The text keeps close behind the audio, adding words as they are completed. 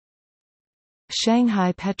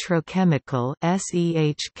Shanghai Petrochemical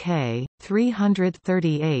SEHK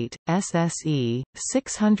 338 SSE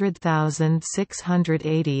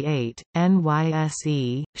 600,688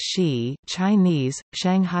 NYSE Shi Chinese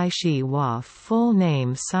Shanghai Shihua full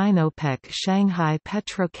name Sinopec Shanghai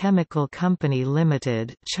Petrochemical Company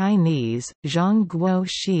Limited Chinese Zhongguo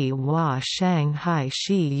Shihua Shanghai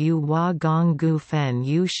Shihua Gonggu Fen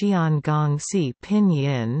Yu Xiangong Si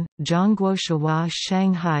Pinyin Zhongguo Shihua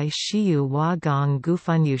Shanghai Shihua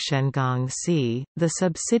Gonggufunyushengong Si. The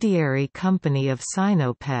subsidiary company of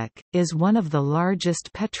Sinopec, is one of the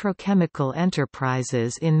largest petrochemical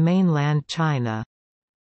enterprises in mainland China.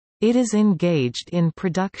 It is engaged in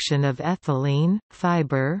production of ethylene,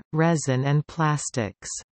 fiber, resin and plastics.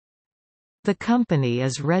 The company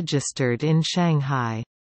is registered in Shanghai.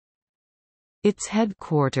 Its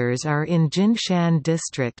headquarters are in Jinshan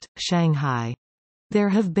District, Shanghai. There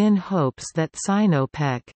have been hopes that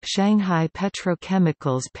Sinopec, Shanghai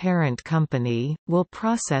Petrochemical's parent company, will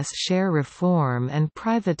process share reform and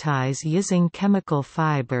privatize Yizheng Chemical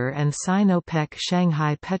Fiber and Sinopec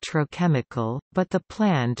Shanghai Petrochemical, but the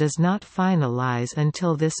plan does not finalize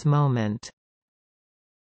until this moment.